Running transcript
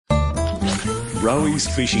Rowies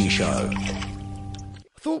Fishing Show.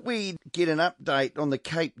 Thought we'd get an update on the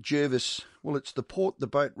Cape Jervis. Well, it's the port, the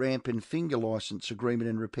boat ramp and finger licence agreement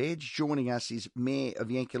and repairs. Joining us is Mayor of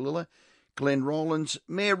Yankalilla, Glenn Rowlands.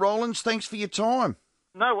 Mayor Rowlands, thanks for your time.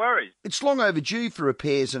 No worries. It's long overdue for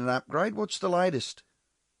repairs and an upgrade. What's the latest?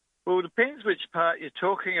 Well, it depends which part you're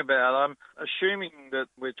talking about. I'm assuming that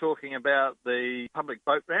we're talking about the public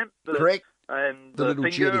boat ramp. Correct. And the the little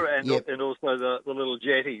finger jetty. and also the little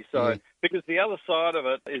jetty. So, because the other side of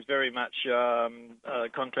it is very much a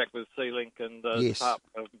contract with Sealink and the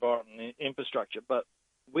Department of Environment and Infrastructure. But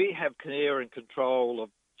we have care and control of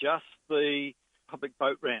just the public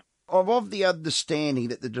boat ramp. I'm of the understanding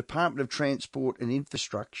that the Department of Transport and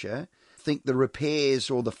Infrastructure think the repairs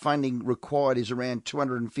or the funding required is around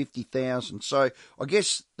 $250,000. So I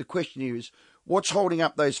guess the question here is, what's holding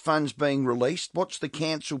up those funds being released? What's the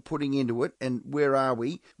council putting into it, and where are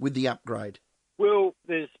we with the upgrade? Well,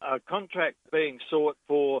 there's a contract being sought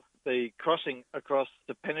for the crossing across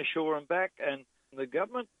to Penneshaw and back, and the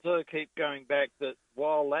government keep going back that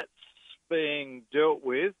while that's being dealt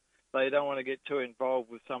with, they don't want to get too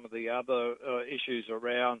involved with some of the other issues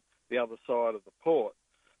around the other side of the port.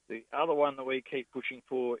 The other one that we keep pushing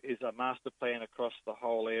for is a master plan across the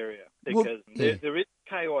whole area, because there is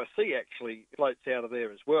KIC actually floats out of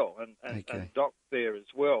there as well and docks there as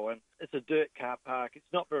well. And it's a dirt car park.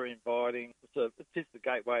 It's not very inviting. It is the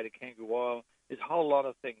gateway to Kangaroo Island. There's a whole lot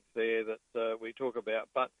of things there that we talk about.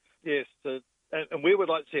 But, yes, and we would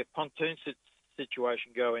like to see a pontoon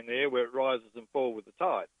situation go in there where it rises and falls with the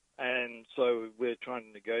tide. And so we're trying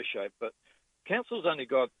to negotiate. But council's only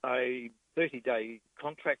got a 30-day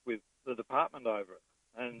contract with the department over it,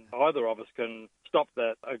 and either of us can stop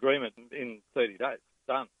that agreement in 30 days.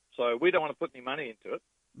 Done. So we don't want to put any money into it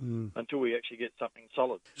until we actually get something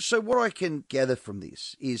solid. So what I can gather from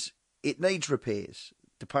this is it needs repairs.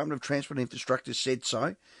 Department of Transport and Infrastructure said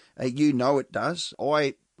so. You know it does.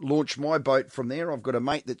 I launched my boat from there. I've got a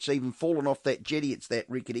mate that's even fallen off that jetty. It's that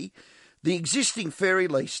rickety. The existing ferry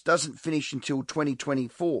lease doesn't finish until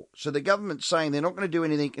 2024. So the government's saying they're not going to do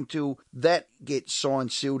anything until that gets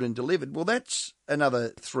signed, sealed and delivered. Well, that's another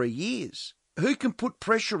 3 years. Who can put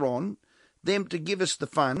pressure on them to give us the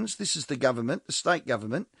funds? This is the government, the state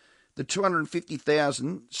government, the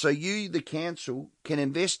 $250,000, so you, the council, can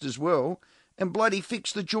invest as well and bloody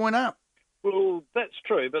fix the joint up. Well, that's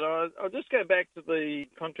true, but I'll just go back to the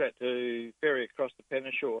contract to ferry across the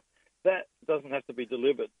Penneshaw. That doesn't have to be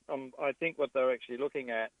delivered. I think what they're actually looking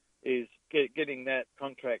at is getting that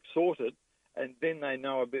contract sorted, and then they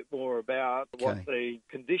know a bit more about what the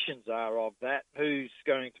conditions are of that, who's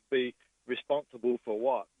going to be responsible for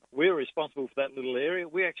what. We're responsible for that little area.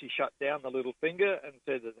 We actually shut down the little finger and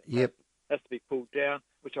said that it has to be pulled down,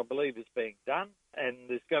 which I believe is being done, and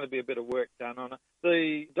there's going to be a bit of work done on it.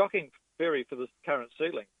 The docking ferry for the current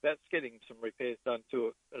Sealink, that's getting some repairs done to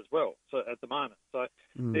it as well. So at the moment, so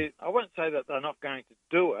I won't say that they're not going to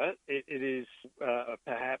do it. It is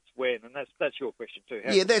perhaps when, and that's your question too.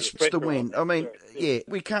 That's the when. I mean,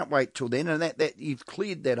 we can't wait till then, and that you've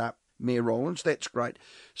cleared that up, Mayor Rowlands. That's great.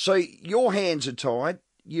 So your hands are tied.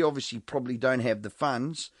 You obviously probably don't have the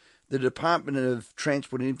funds. The Department of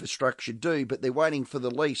Transport and Infrastructure do, but they're waiting for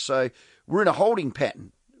the lease. So we're in a holding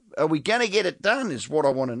pattern. Are we going to get it done is what I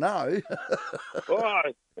want to know. Well,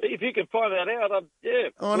 if you can find that out,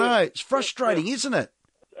 I know. It's frustrating, isn't it?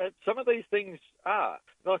 Some of these things are.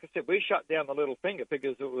 Like I said, we shut down the little finger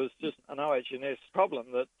because it was just an OH&S problem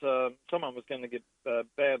that someone was going to get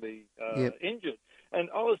badly injured. And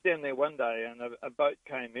I was down there one day, and a boat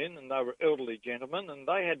came in, and they were elderly gentlemen, and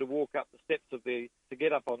they had to walk up the steps to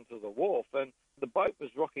get up onto the wharf, and the boat was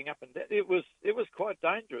rocking up and down. It was quite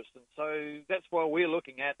dangerous, and so that's why we're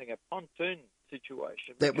looking at a pontoon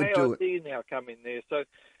situation. That would do it. now come in there, so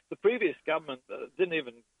the previous government didn't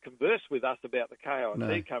even converse with us about the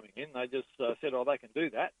KIC coming in. They just said, they can do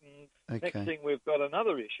that, and next thing we've got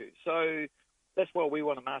another issue. So that's why we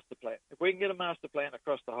want a master plan. If we can get a master plan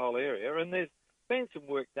across the whole area, and there's been some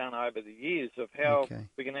work done over the years of how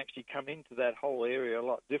we can actually come into that whole area a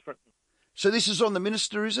lot different. So this is on the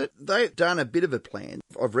minister, is it? They've done a bit of a plan.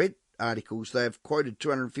 I've read articles. They've quoted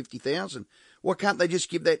 $250,000. Why can't they just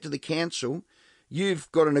give that to the council?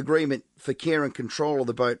 You've got an agreement for care and control of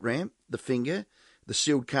the boat ramp, the finger, the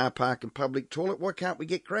sealed car park and public toilet. Why can't we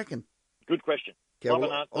get cracking? Good question.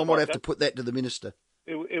 I might have to put that to the minister.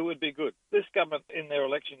 It would be good. This government, in their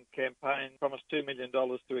election campaign, promised $2 million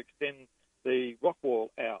to extend the rock wall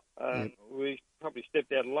out. We probably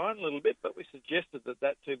stepped out of line a little bit, but we suggested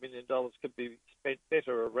that $2 million could be spent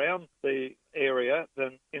better around the area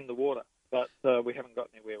than in the water. But we haven't got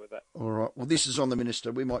anywhere with that. All right. Well, this is on the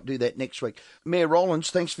minister. We might do that next week. Mayor Rowlands,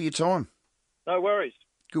 thanks for your time. No worries.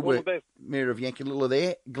 Good All work, the best. Mayor of Yankalilla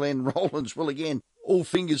there, Glenn Rowlands. Well, again, all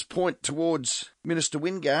fingers point towards Minister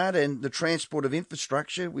Wingard and the transport of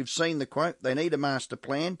infrastructure. We've seen the quote, they need a master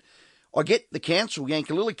plan. I get the council,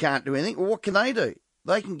 Yankalilla can't do anything. Well, what can they do?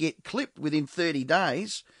 They can get clipped within 30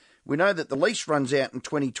 days. We know that the lease runs out in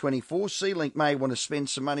 2024. Sealink may want to spend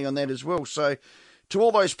some money on that as well. So to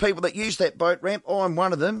all those people that use that boat ramp, I'm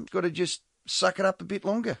one of them, got to just suck it up a bit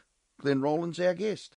longer. Glenn Rowlands, our guest.